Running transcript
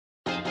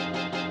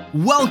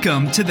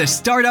Welcome to the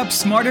Startup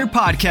Smarter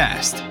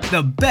Podcast,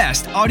 the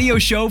best audio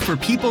show for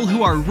people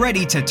who are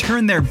ready to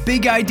turn their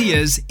big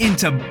ideas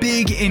into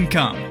big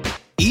income.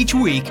 Each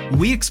week,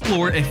 we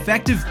explore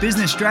effective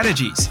business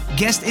strategies,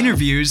 guest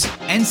interviews,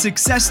 and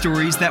success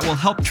stories that will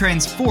help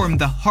transform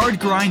the hard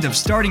grind of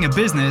starting a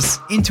business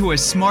into a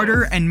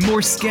smarter and more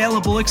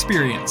scalable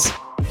experience.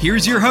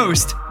 Here's your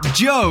host,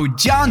 Joe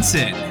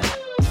Johnson.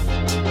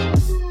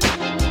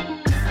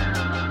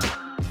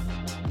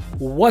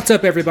 What's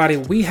up, everybody?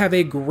 We have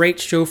a great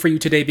show for you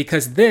today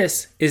because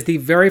this is the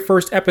very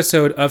first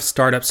episode of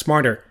Startup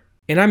Smarter.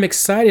 And I'm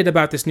excited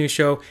about this new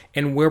show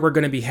and where we're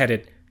going to be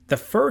headed. The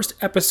first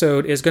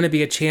episode is going to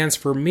be a chance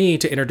for me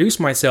to introduce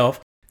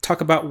myself,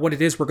 talk about what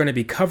it is we're going to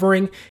be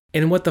covering,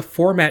 and what the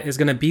format is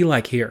going to be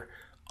like here.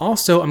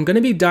 Also, I'm going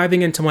to be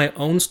diving into my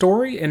own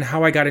story and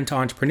how I got into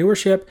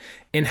entrepreneurship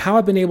and how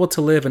I've been able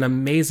to live an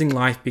amazing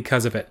life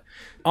because of it.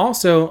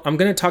 Also, I'm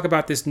going to talk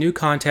about this new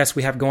contest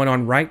we have going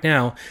on right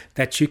now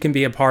that you can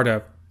be a part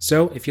of.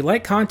 So if you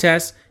like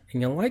contests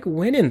and you like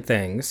winning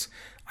things,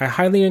 I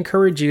highly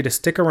encourage you to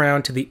stick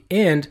around to the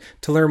end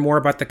to learn more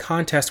about the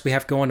contest we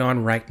have going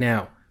on right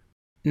now.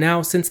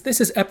 Now, since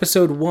this is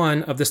episode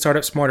 1 of the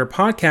Startup Smarter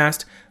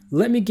podcast,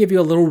 let me give you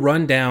a little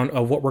rundown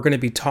of what we're going to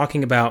be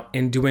talking about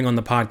and doing on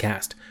the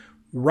podcast.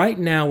 Right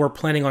now, we're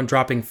planning on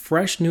dropping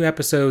fresh new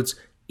episodes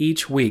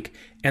each week,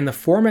 and the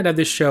format of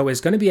this show is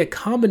going to be a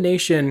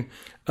combination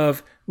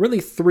of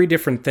really 3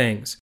 different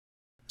things.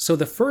 So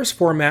the first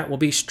format will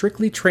be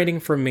strictly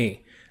training from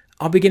me.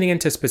 I'll be getting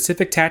into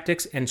specific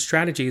tactics and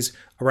strategies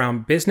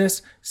around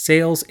business,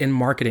 sales, and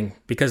marketing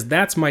because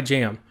that's my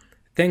jam.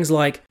 Things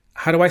like,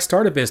 how do I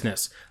start a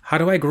business? How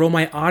do I grow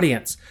my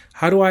audience?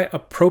 How do I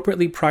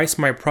appropriately price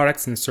my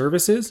products and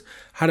services?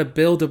 How to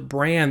build a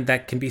brand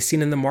that can be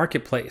seen in the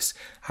marketplace?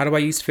 How do I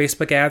use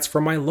Facebook ads for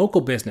my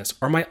local business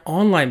or my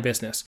online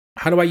business?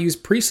 How do I use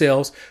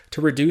pre-sales to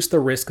reduce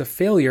the risk of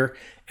failure?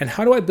 And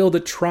how do I build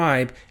a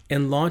tribe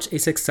and launch a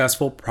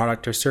successful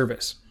product or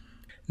service?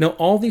 Now,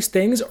 all these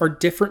things are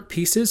different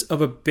pieces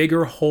of a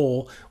bigger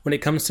whole when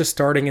it comes to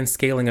starting and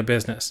scaling a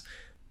business.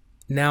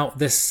 Now,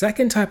 the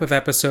second type of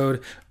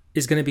episode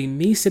is going to be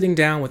me sitting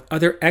down with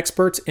other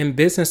experts and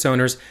business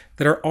owners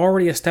that are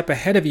already a step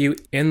ahead of you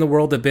in the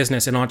world of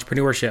business and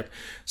entrepreneurship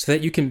so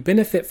that you can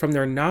benefit from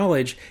their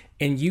knowledge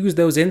and use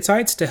those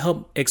insights to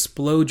help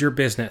explode your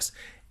business.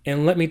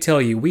 And let me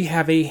tell you, we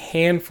have a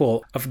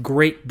handful of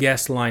great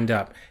guests lined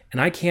up,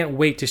 and I can't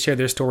wait to share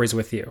their stories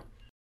with you.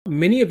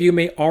 Many of you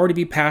may already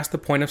be past the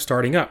point of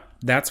starting up.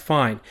 That's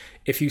fine.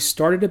 If you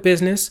started a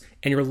business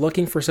and you're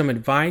looking for some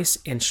advice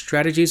and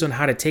strategies on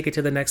how to take it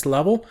to the next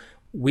level,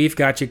 we've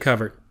got you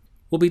covered.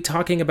 We'll be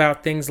talking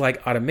about things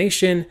like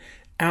automation,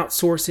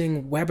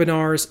 outsourcing,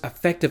 webinars,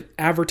 effective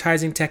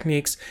advertising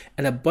techniques,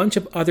 and a bunch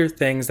of other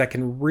things that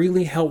can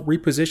really help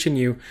reposition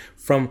you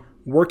from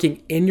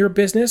working in your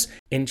business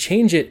and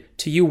change it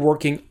to you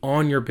working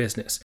on your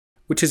business,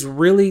 which is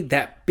really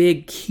that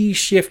big key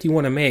shift you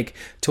want to make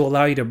to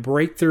allow you to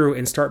break through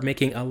and start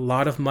making a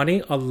lot of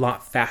money a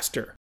lot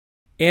faster.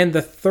 And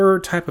the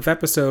third type of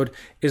episode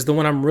is the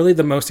one I'm really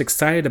the most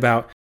excited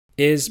about,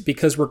 is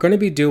because we're going to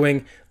be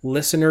doing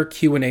listener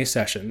Q&A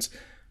sessions.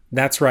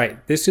 That's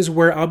right. This is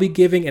where I'll be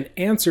giving an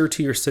answer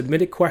to your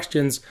submitted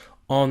questions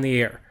on the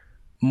air.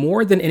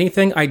 More than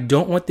anything, I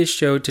don't want this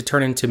show to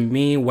turn into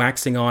me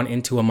waxing on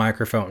into a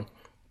microphone.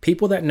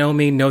 People that know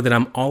me know that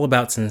I'm all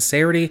about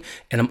sincerity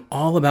and I'm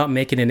all about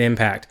making an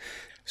impact.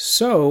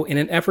 So, in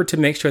an effort to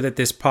make sure that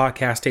this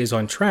podcast stays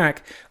on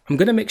track, I'm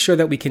going to make sure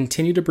that we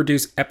continue to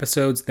produce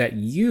episodes that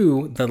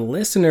you, the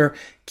listener,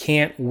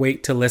 can't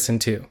wait to listen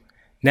to.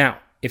 Now,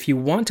 if you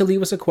want to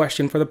leave us a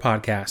question for the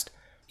podcast,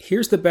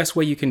 here's the best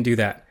way you can do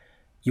that.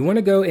 You want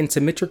to go and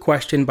submit your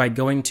question by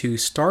going to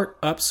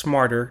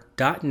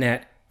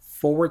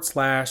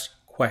startupsmarter.net/question,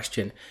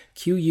 Question.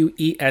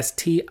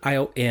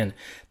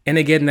 And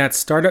again,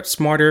 that's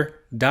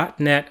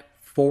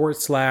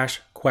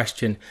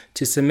startupsmarter.net/question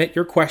to submit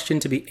your question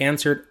to be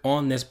answered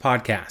on this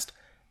podcast.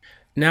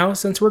 Now,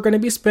 since we're going to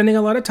be spending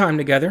a lot of time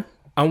together,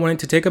 I wanted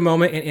to take a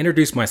moment and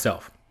introduce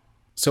myself.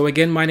 So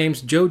again, my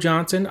name's Joe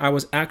Johnson. I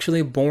was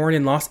actually born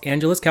in Los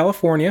Angeles,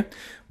 California,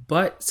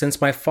 but since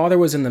my father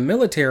was in the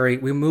military,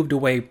 we moved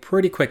away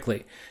pretty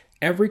quickly.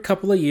 Every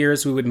couple of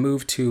years, we would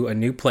move to a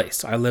new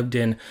place. I lived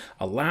in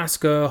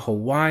Alaska,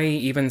 Hawaii,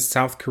 even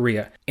South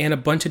Korea, and a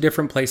bunch of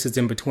different places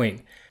in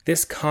between.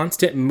 This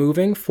constant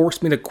moving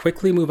forced me to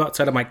quickly move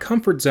outside of my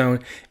comfort zone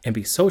and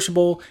be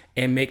sociable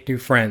and make new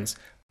friends.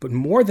 But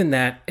more than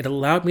that, it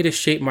allowed me to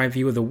shape my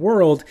view of the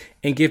world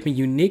and give me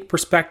unique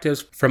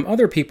perspectives from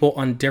other people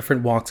on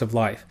different walks of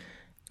life.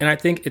 And I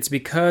think it's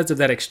because of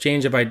that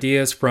exchange of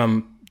ideas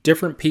from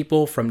different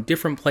people from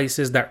different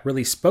places that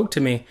really spoke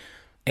to me,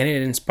 and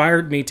it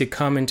inspired me to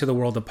come into the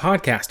world of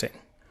podcasting.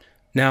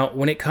 Now,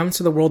 when it comes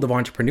to the world of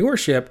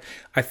entrepreneurship,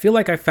 I feel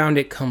like I found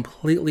it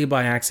completely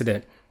by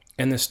accident.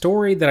 And the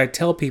story that I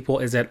tell people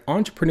is that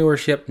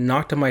entrepreneurship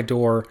knocked on my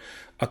door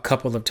a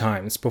couple of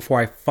times before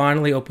I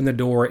finally opened the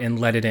door and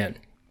let it in.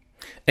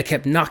 It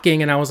kept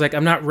knocking and I was like,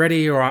 I'm not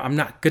ready or I'm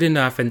not good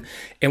enough. And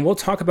we'll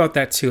talk about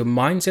that too.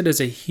 Mindset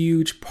is a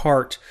huge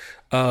part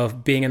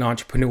of being an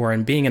entrepreneur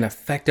and being an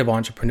effective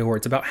entrepreneur.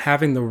 It's about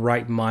having the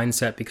right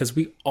mindset because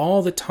we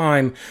all the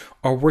time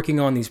are working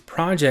on these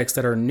projects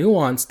that are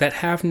nuanced, that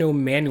have no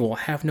manual,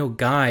 have no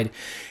guide.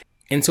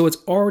 And so it's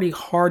already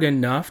hard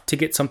enough to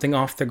get something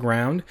off the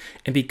ground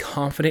and be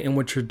confident in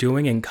what you're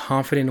doing and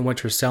confident in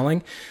what you're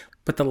selling.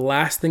 But the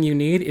last thing you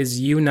need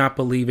is you not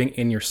believing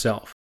in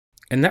yourself.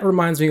 And that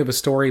reminds me of a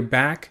story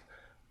back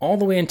all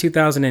the way in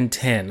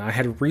 2010. I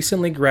had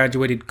recently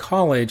graduated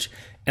college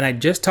and I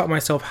just taught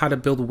myself how to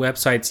build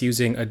websites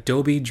using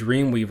Adobe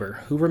Dreamweaver.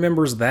 Who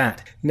remembers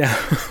that?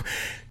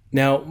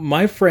 Now,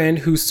 my friend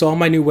who saw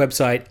my new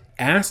website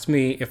asked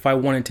me if I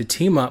wanted to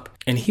team up,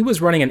 and he was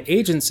running an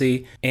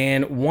agency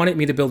and wanted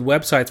me to build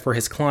websites for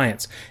his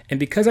clients. And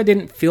because I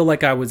didn't feel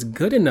like I was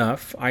good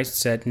enough, I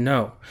said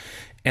no.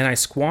 And I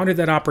squandered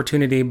that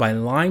opportunity by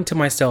lying to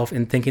myself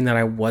and thinking that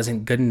I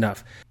wasn't good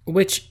enough,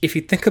 which, if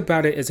you think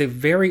about it, is a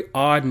very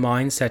odd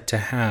mindset to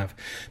have.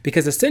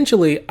 Because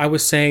essentially, I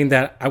was saying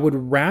that I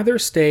would rather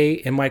stay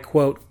in my,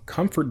 quote,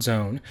 comfort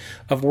zone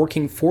of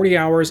working 40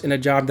 hours in a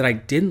job that I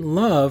didn't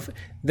love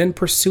than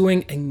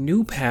pursuing a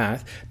new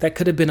path that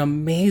could have been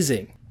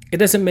amazing. It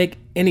doesn't make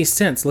any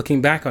sense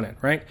looking back on it,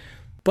 right?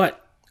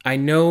 But I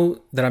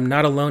know that I'm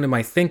not alone in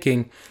my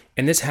thinking,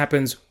 and this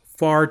happens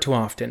far too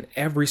often.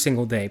 Every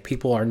single day,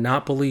 people are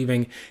not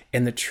believing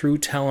in the true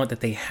talent that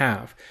they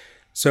have.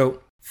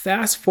 So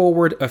fast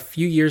forward a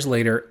few years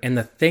later, and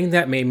the thing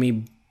that made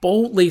me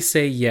boldly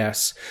say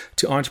yes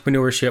to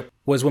entrepreneurship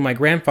was when my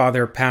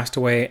grandfather passed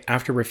away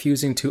after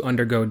refusing to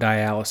undergo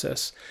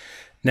dialysis.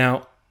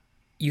 Now,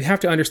 you have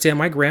to understand,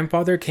 my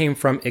grandfather came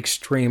from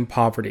extreme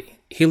poverty.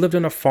 He lived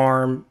on a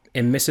farm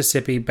in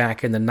Mississippi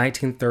back in the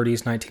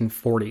 1930s,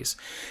 1940s,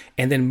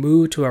 and then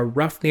moved to a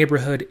rough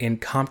neighborhood in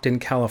Compton,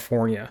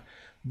 California.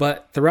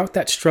 But throughout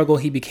that struggle,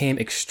 he became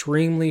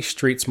extremely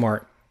street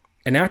smart.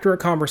 And after a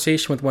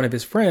conversation with one of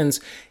his friends,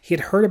 he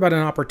had heard about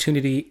an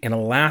opportunity in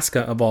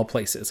Alaska, of all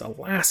places,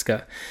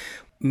 Alaska.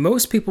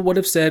 Most people would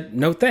have said,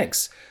 no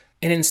thanks.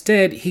 And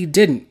instead, he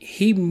didn't.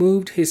 He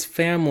moved his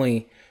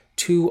family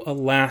to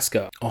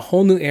Alaska, a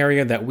whole new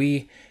area that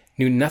we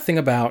knew nothing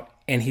about,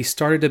 and he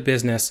started a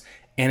business,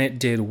 and it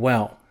did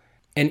well.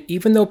 And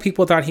even though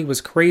people thought he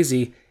was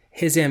crazy,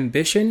 his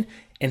ambition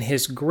and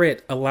his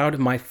grit allowed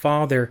my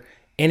father,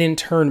 and in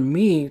turn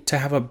me, to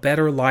have a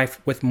better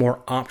life with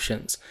more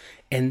options.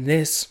 And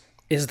this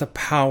is the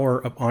power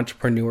of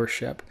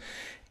entrepreneurship.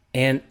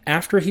 And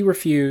after he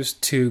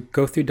refused to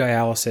go through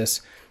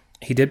dialysis,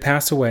 he did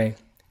pass away.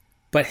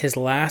 But his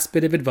last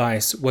bit of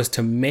advice was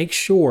to make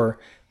sure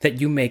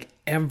that you make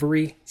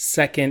every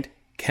second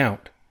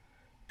count.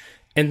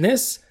 And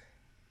this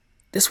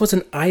was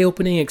an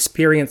eye-opening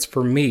experience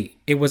for me.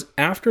 It was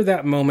after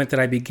that moment that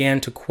I began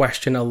to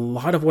question a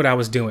lot of what I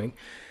was doing.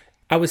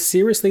 I was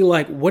seriously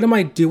like, what am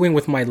I doing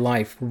with my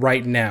life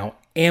right now?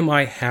 Am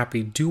I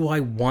happy? Do I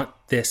want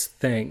this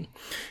thing?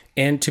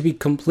 And to be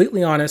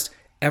completely honest,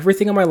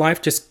 everything in my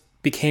life just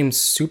became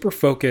super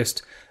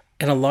focused,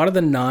 and a lot of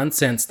the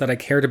nonsense that I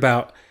cared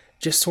about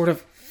just sort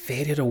of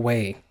faded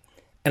away.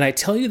 And I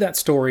tell you that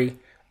story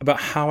about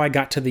how I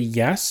got to the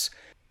yes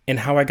and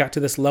how I got to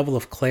this level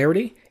of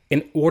clarity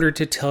in order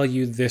to tell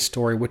you this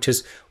story, which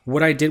is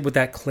what I did with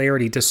that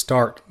clarity to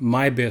start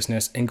my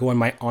business and go on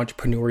my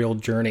entrepreneurial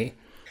journey.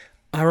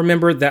 I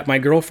remember that my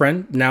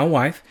girlfriend, now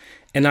wife,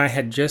 and I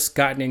had just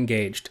gotten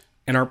engaged,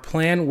 and our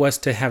plan was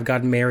to have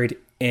gotten married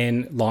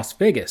in Las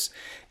Vegas.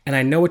 And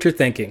I know what you're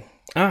thinking.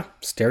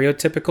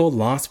 Stereotypical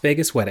Las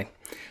Vegas wedding.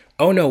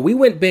 Oh no, we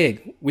went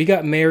big. We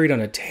got married on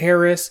a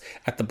terrace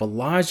at the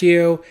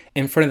Bellagio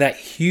in front of that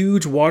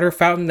huge water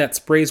fountain that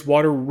sprays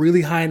water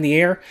really high in the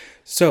air.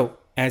 So,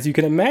 as you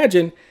can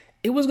imagine,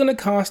 it was going to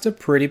cost a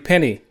pretty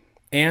penny.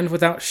 And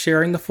without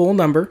sharing the full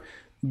number,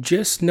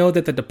 just know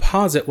that the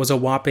deposit was a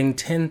whopping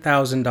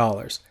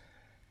 $10,000.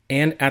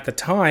 And at the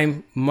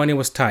time, money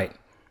was tight.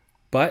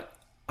 But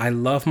I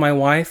love my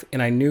wife,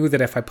 and I knew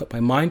that if I put my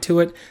mind to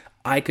it,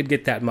 I could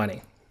get that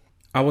money.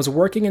 I was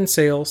working in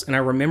sales, and I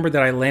remember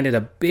that I landed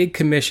a big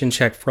commission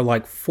check for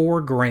like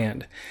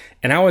 $4,000.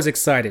 And I was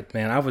excited,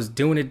 man. I was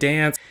doing a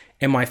dance,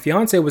 and my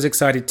fiance was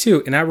excited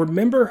too. And I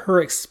remember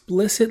her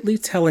explicitly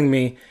telling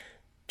me,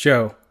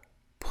 Joe,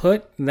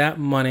 put that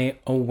money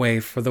away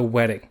for the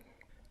wedding.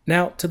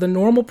 Now, to the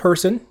normal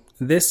person,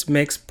 this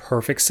makes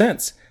perfect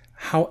sense.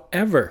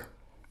 However,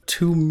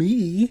 to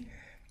me,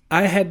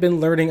 I had been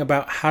learning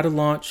about how to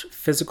launch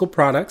physical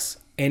products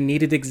and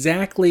needed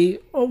exactly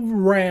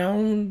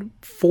around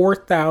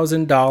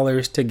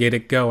 $4,000 to get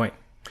it going.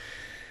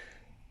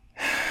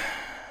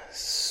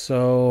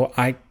 So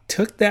I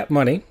took that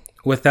money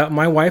without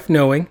my wife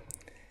knowing.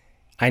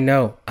 I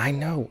know,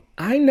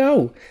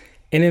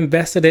 and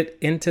invested it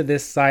into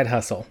this side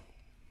hustle.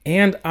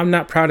 And I'm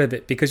not proud of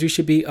it because you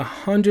should be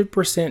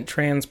 100%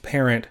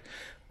 transparent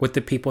with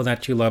the people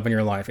that you love in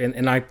your life.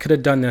 And I could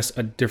have done this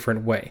a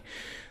different way.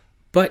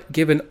 But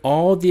given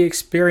all the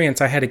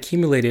experience I had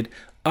accumulated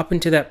Up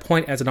until that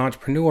point as an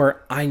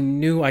entrepreneur, I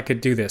knew I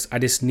could do this. I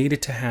just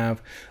needed to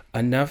have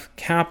enough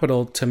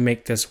capital to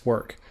make this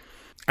work.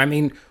 I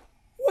mean,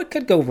 what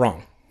could go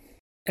wrong?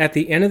 At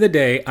the end of the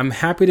day, I'm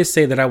happy to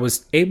say that I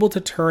was able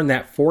to turn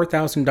that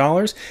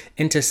 $4,000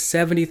 into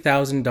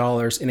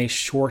 $70,000 in a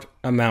short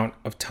amount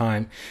of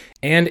time.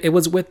 And it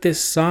was with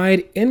this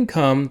side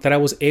income that I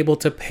was able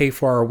to pay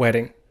for our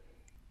wedding.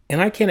 And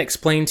I can't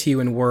explain to you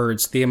in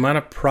words the amount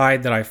of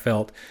pride that I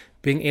felt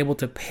being able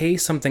to pay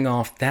something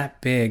off that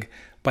big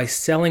by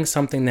selling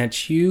something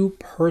that you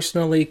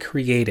personally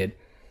created.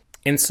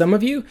 And some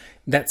of you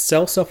that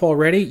sell stuff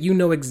already, you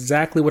know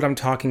exactly what I'm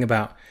talking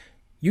about.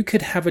 You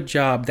could have a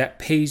job that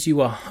pays you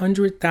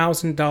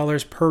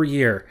 $100,000 per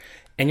year,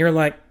 and you're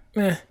like,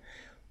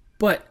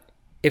 But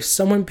if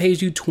someone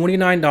pays you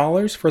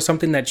 $29 for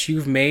something that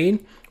you've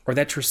made or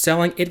that you're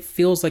selling, it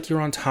feels like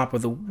you're on top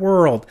of the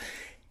world.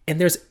 And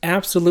there's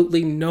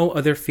absolutely no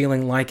other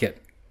feeling like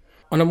it.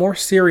 On a more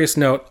serious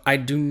note, I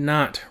do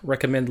not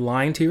recommend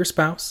lying to your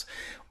spouse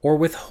or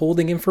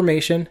withholding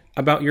information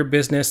about your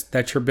business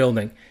that you're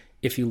building.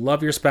 If you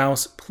love your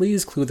spouse,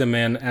 please clue them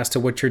in as to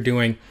what you're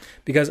doing.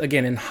 Because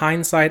again, in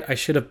hindsight, I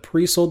should have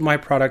pre-sold my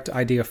product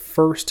idea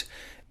first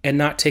and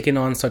not taken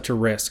on such a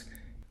risk.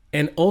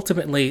 And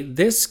ultimately,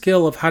 this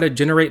skill of how to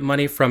generate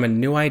money from a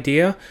new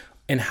idea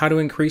and how to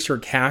increase your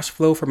cash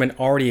flow from an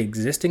already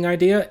existing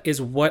idea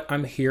is what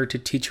I'm here to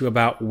teach you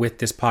about with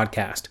this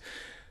podcast.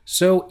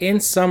 So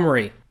in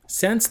summary,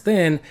 since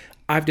then,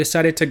 I've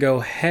decided to go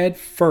head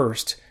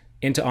first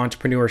into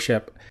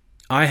entrepreneurship.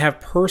 I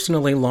have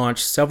personally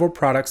launched several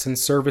products and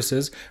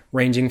services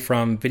ranging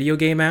from video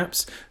game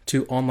apps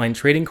to online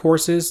trading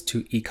courses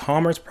to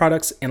e-commerce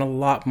products and a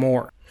lot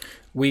more.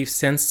 We've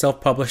since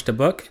self-published a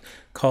book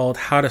called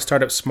How to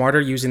Start Up Smarter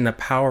Using the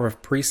Power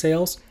of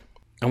Pre-Sales,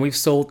 and we've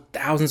sold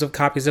thousands of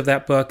copies of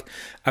that book.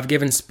 I've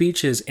given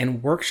speeches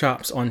and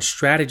workshops on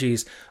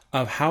strategies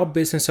of how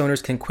business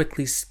owners can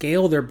quickly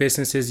scale their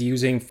businesses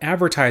using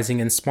advertising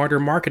and smarter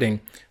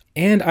marketing.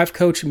 And I've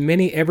coached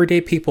many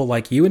everyday people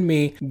like you and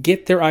me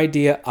get their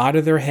idea out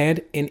of their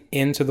head and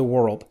into the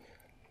world.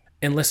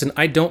 And listen,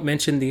 I don't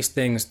mention these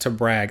things to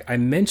brag. I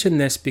mention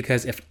this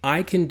because if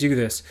I can do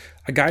this,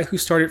 a guy who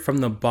started from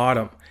the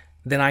bottom,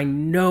 then I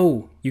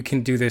know you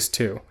can do this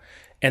too.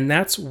 And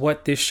that's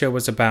what this show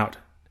is about.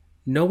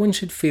 No one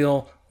should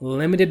feel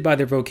limited by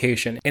their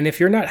vocation. And if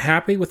you're not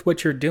happy with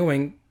what you're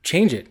doing,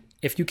 change it.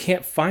 If you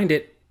can't find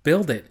it,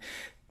 build it.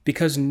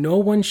 Because no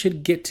one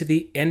should get to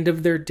the end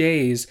of their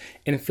days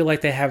and feel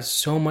like they have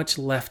so much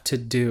left to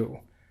do.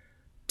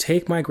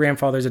 Take my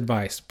grandfather's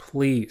advice.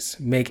 Please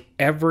make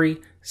every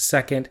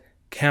second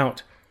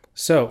count.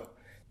 So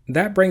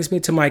that brings me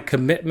to my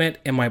commitment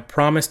and my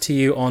promise to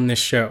you on this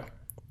show.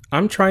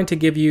 I'm trying to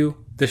give you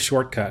the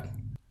shortcut.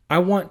 I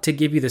want to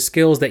give you the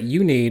skills that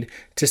you need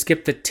to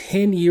skip the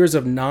 10 years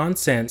of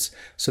nonsense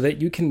so that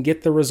you can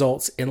get the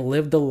results and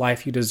live the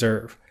life you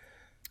deserve.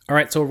 All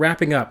right, so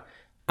wrapping up.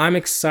 I'm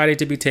excited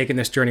to be taking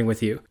this journey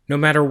with you, no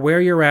matter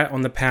where you're at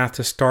on the path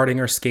to starting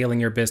or scaling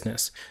your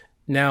business.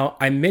 Now,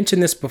 I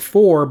mentioned this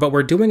before, but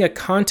we're doing a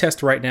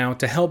contest right now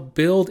to help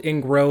build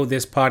and grow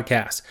this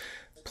podcast.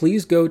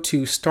 Please go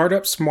to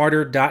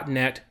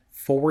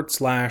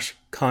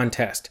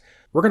startupsmarter.net/contest.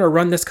 We're going to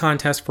run this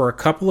contest for a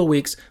couple of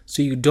weeks,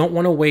 so you don't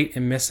want to wait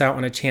and miss out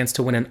on a chance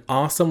to win an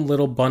awesome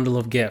little bundle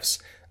of gifts.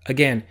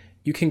 Again,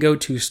 you can go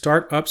to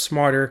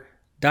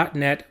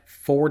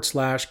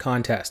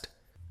startupsmarter.net/contest.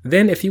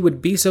 Then, if you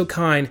would be so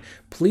kind,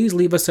 please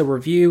leave us a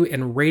review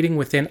and rating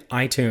within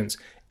iTunes.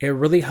 It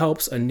really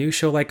helps a new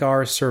show like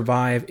ours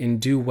survive and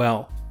do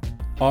well.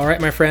 All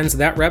right, my friends,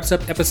 that wraps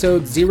up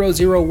episode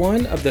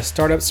 001 of the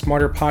Startup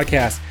Smarter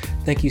podcast.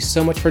 Thank you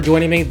so much for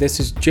joining me. This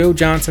is Joe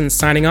Johnson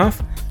signing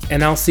off,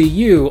 and I'll see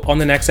you on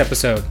the next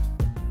episode.